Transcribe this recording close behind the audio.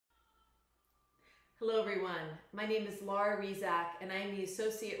Hello everyone, my name is Laura Rezac and I am the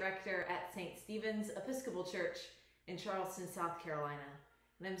Associate Rector at St. Stephen's Episcopal Church in Charleston, South Carolina.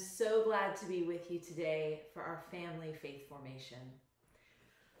 And I'm so glad to be with you today for our family faith formation.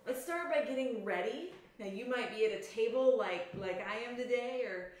 Let's start by getting ready. Now you might be at a table like I am today,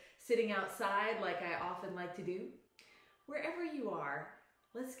 or sitting outside like I often like to do. Wherever you are,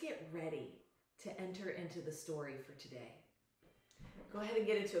 let's get ready to enter into the story for today. Go ahead and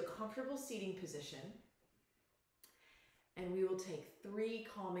get into a comfortable seating position, and we will take 3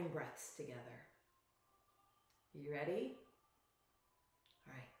 calming breaths together. Are you ready?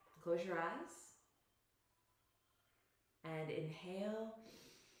 All right, close your eyes and inhale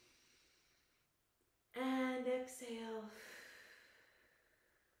and exhale.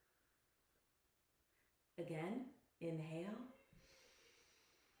 Again, inhale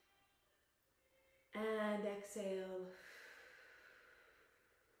and exhale.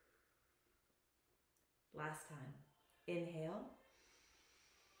 Last time. Inhale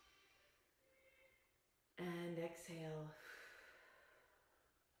and exhale.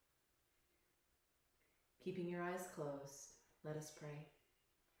 Keeping your eyes closed, let us pray.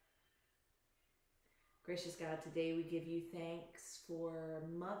 Gracious God, today we give you thanks for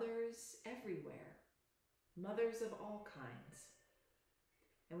mothers everywhere, mothers of all kinds.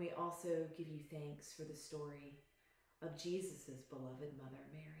 And we also give you thanks for the story of Jesus' beloved mother,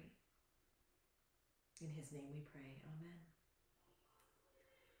 Mary. In his name we pray, amen.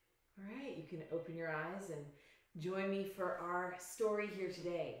 All right, you can open your eyes and join me for our story here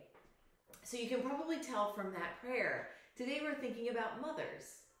today. So you can probably tell from that prayer, today we're thinking about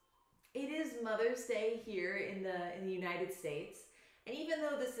mothers. It is Mother's Day here in the United States, and even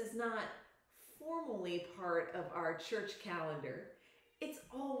though this is not formally part of our church calendar, it's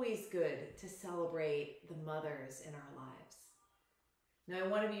always good to celebrate the mothers in our lives. Now I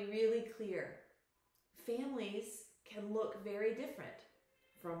want to be really clear. Families can look very different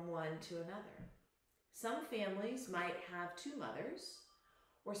from one to another. Some families might have 2 mothers,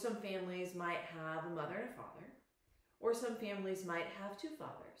 or some families might have a mother and a father, or some families might have 2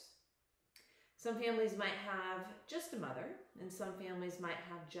 fathers. Some families might have just a mother, and some families might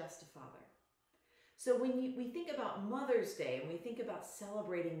have just a father. So when we think about Mother's Day, and we think about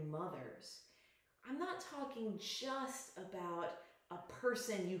celebrating mothers, I'm not talking just about a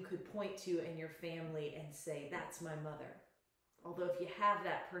person you could point to in your family and say, that's my mother. Although if you have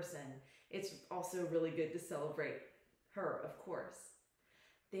that person, it's also really good to celebrate her, of course.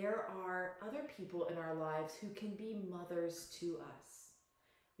 There are other people in our lives who can be mothers to us.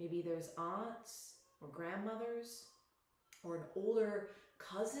 Maybe there's aunts or grandmothers, or an older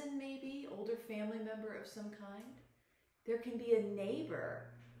cousin maybe, older family member of some kind. There can be a neighbor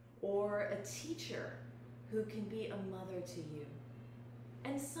or a teacher who can be a mother to you.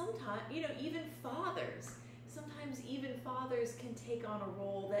 And sometimes, even fathers, sometimes even fathers can take on a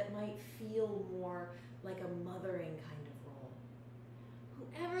role that might feel more like a mothering kind of role.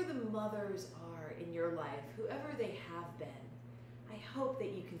 Whoever the mothers are in your life, whoever they have been, I hope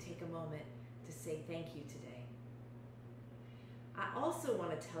that you can take a moment to say thank you today. I also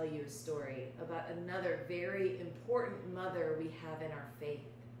want to tell you a story about another very important mother we have in our faith.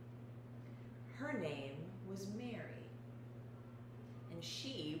 Her name was Mary. And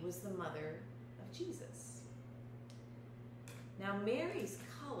she was the mother of Jesus. Now Mary's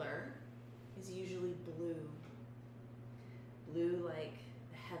color is usually blue. Blue like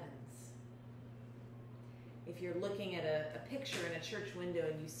the heavens. If you're looking at a picture in a church window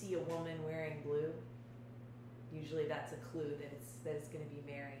and you see a woman wearing blue, usually that's a clue that it's going to be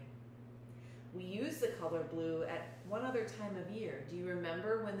Mary. We use the color blue at one other time of year. Do you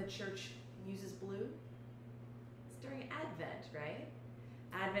remember when the church uses blue? It's during Advent, right?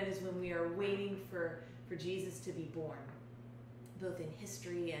 Advent is when we are waiting for Jesus to be born, both in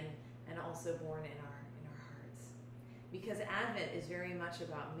history and also born in our hearts. Because Advent is very much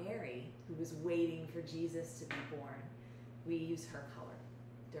about Mary, who was waiting for Jesus to be born. We use her color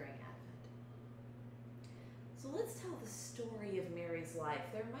during Advent. So let's tell the story of Mary's life.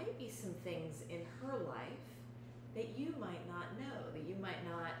 There might be some things in her life that you might not know, that you might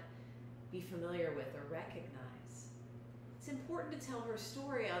not be familiar with or recognize. It's important to tell her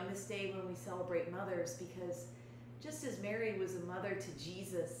story on this day when we celebrate mothers, because just as Mary was a mother to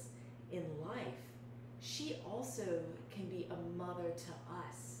Jesus in life, she also can be a mother to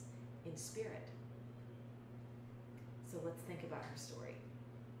us in spirit. So let's think about her story.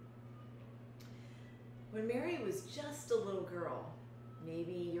 When Mary was just a little girl,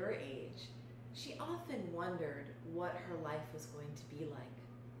 maybe your age, she often wondered what her life was going to be like.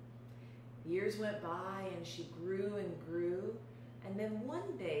 Years went by and she grew and grew, and then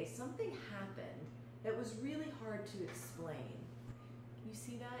one day something happened that was really hard to explain. You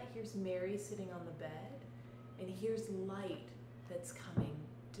see that? Here's Mary sitting on the bed, and here's light that's coming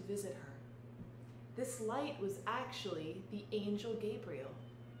to visit her. This light was actually the angel Gabriel.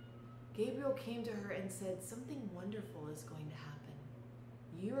 Gabriel came to her and said, something wonderful is going to happen.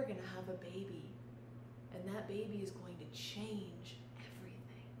 You are going to have a baby, and that baby is going to change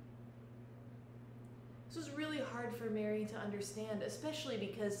everything. This was really hard for Mary to understand, especially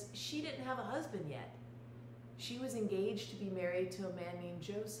because she didn't have a husband yet. She was engaged to be married to a man named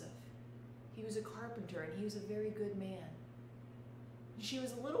Joseph. He was a carpenter, and he was a very good man. She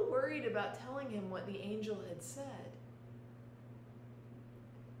was a little worried about telling him what the angel had said.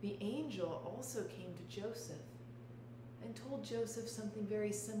 The angel also came to Joseph and told Joseph something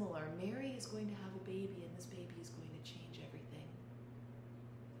very similar. Mary is going to have a baby, and this baby is going to change everything.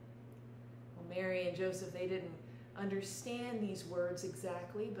 Well, Mary and Joseph, they didn't understand these words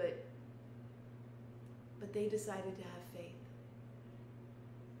exactly, but they decided to have faith.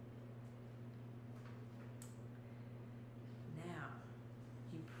 Now,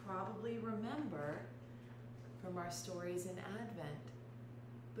 you probably remember from our stories in Advent,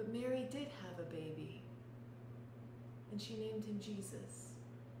 but Mary did have a baby, and she named him Jesus.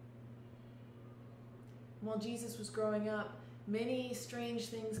 While Jesus was growing up, many strange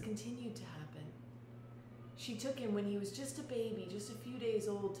things continued to happen. She took him when he was just a baby, just a few days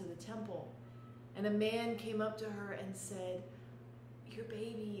old, to the temple, and a man came up to her and said, "Your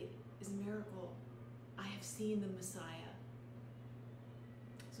baby is a miracle. I have seen the Messiah."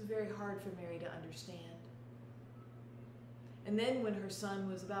 It was very hard for Mary to understand. And then when her son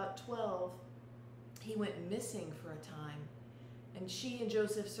was about 12, he went missing for a time. And she and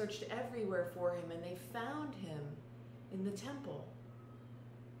Joseph searched everywhere for him, and they found him in the temple.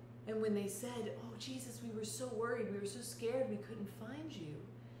 And when they said, "Oh, Jesus, we were so worried, we were so scared we couldn't find you,"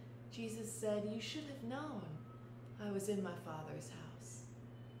 Jesus said, "You should have known I was in my Father's house."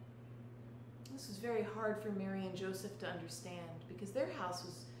 This was very hard for Mary and Joseph to understand because their house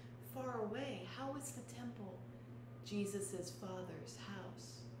was far away. How was the temple Jesus' Father's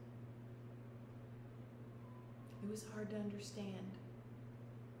house? It was hard to understand,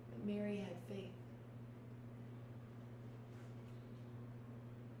 but Mary had faith.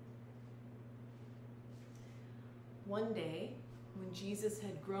 One day, when Jesus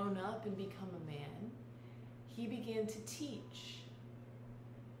had grown up and become a man, he began to teach.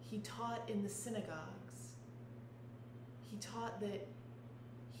 He taught in the synagogues. He taught that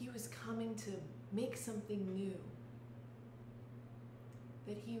he was coming to make something new,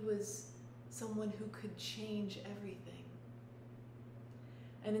 that he was someone who could change everything.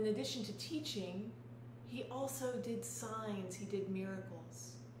 And in addition to teaching, he also did signs, he did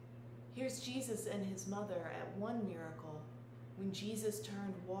miracles. Here's Jesus and his mother at one miracle when Jesus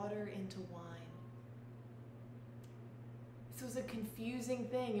turned water into wine. This was a confusing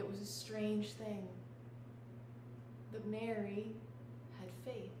thing, it was a strange thing. But Mary had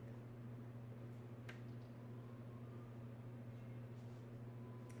faith.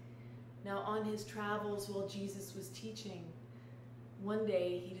 Now, on his travels while Jesus was teaching, one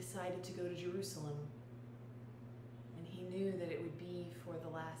day he decided to go to Jerusalem, and he knew that it would be for the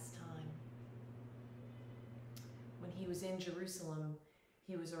last time. When he was in Jerusalem,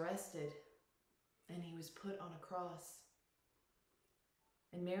 he was arrested, and he was put on a cross.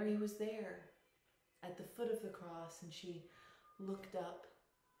 And Mary was there at the foot of the cross, and she looked up,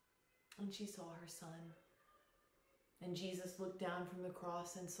 and she saw her son. And Jesus looked down from the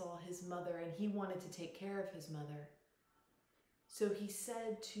cross and saw his mother, and he wanted to take care of his mother. So he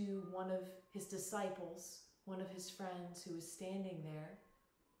said to one of his disciples, one of his friends who was standing there,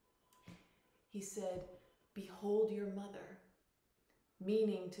 he said, "Behold your mother,"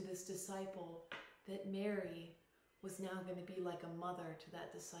 meaning to this disciple that Mary was now going to be like a mother to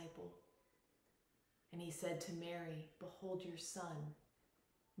that disciple. And he said to Mary, "Behold your son,"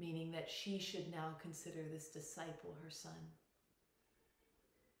 meaning that she should now consider this disciple her son.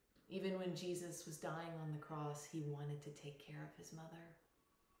 Even when Jesus was dying on the cross, he wanted to take care of his mother.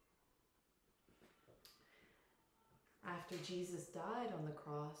 After Jesus died on the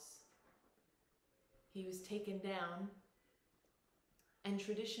cross, he was taken down, and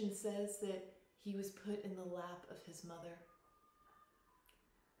tradition says that he was put in the lap of his mother.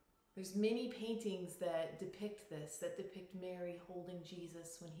 There's many paintings that depict this, that depict Mary holding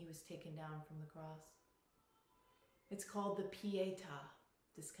Jesus when he was taken down from the cross. It's called the Pietà,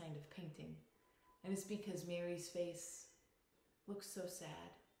 this kind of painting, and it's because Mary's face looks so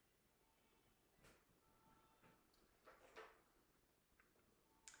sad.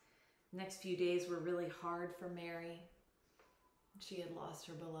 Next few days were really hard for Mary. She had lost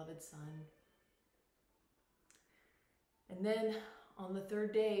her beloved son. And then on the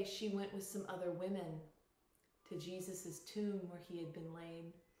third day, she went with some other women to Jesus' tomb where he had been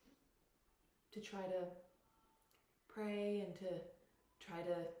laid to try to pray and to try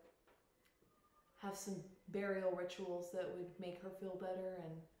to have some burial rituals that would make her feel better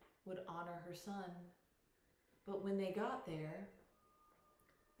and would honor her son. But when they got there,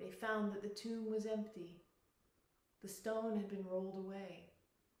 they found that the tomb was empty. The stone had been rolled away.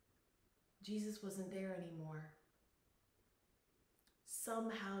 Jesus wasn't there anymore.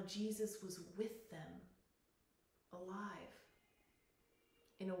 Somehow Jesus was with them, alive,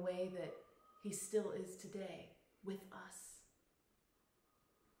 in a way that he still is today, with us.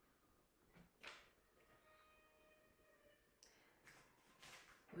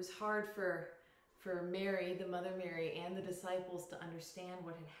 It was hard for Mary, the Mother Mary, and the disciples to understand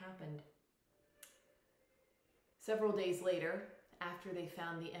what had happened. Several days later, after they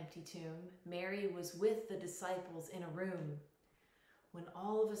found the empty tomb, Mary was with the disciples in a room when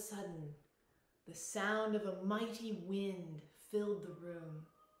all of a sudden the sound of a mighty wind filled the room,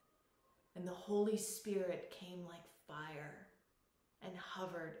 and the Holy Spirit came like fire and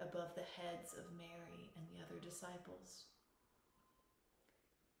hovered above the heads of Mary and the other disciples.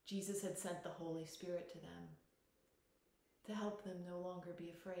 Jesus had sent the Holy Spirit to them to help them no longer be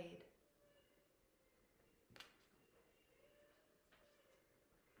afraid.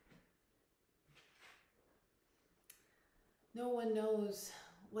 No one knows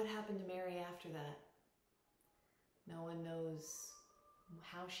what happened to Mary after that. No one knows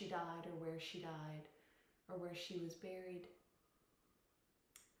how she died or where she died or where she was buried.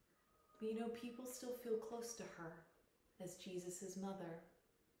 But you know, people still feel close to her as Jesus' mother.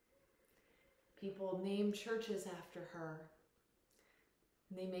 People name churches after her.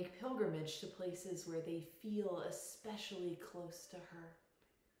 And they make pilgrimage to places where they feel especially close to her.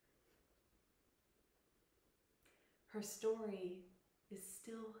 Her story is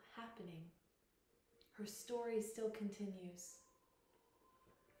still happening. Her story still continues.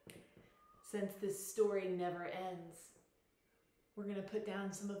 Since this story never ends, we're going to put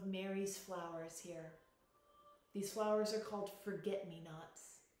down some of Mary's flowers here. These flowers are called forget-me-nots.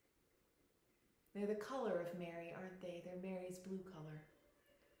 They're the color of Mary, aren't they? They're Mary's blue color.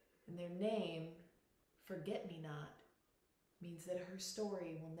 And their name, forget-me-not, means that her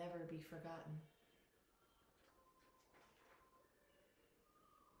story will never be forgotten.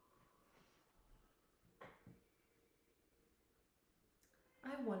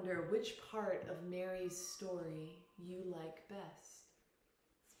 I wonder which part of Mary's story you like best.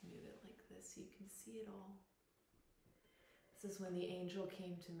 Let's move it like this so you can see it all. This is when the angel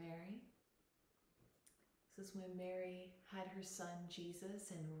came to Mary. This is when Mary had her son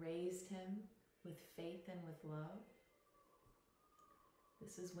Jesus and raised him with faith and with love.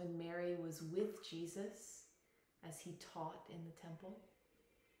 This is when Mary was with Jesus as he taught in the temple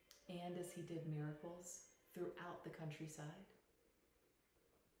and as he did miracles throughout the countryside.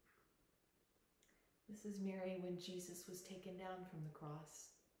 This is Mary when Jesus was taken down from the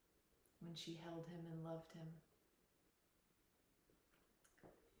cross, when she held him and loved him.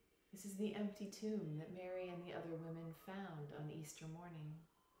 This is the empty tomb that Mary and the other women found on Easter morning.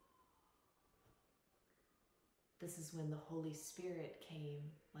 This is when the Holy Spirit came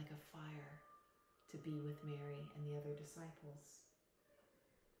like a fire to be with Mary and the other disciples.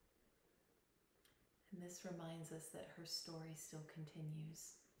 And this reminds us that her story still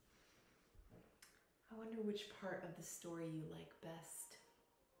continues. I wonder which part of the story you like best.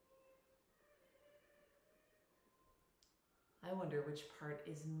 I wonder which part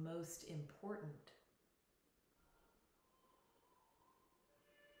is most important.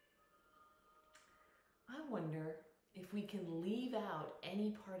 I wonder if we can leave out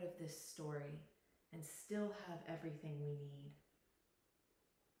any part of this story and still have everything we need.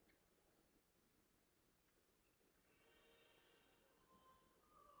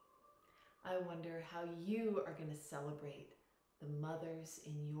 I wonder how you are going to celebrate the mothers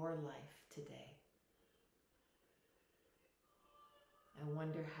in your life today. I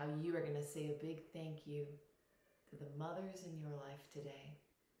wonder how you are going to say a big thank you to the mothers in your life today.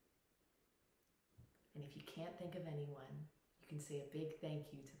 And if you can't think of anyone, you can say a big thank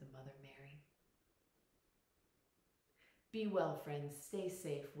you to the Mother Mary. Be well, friends. Stay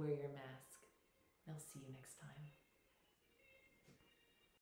safe. Wear your mask. I'll see you next time.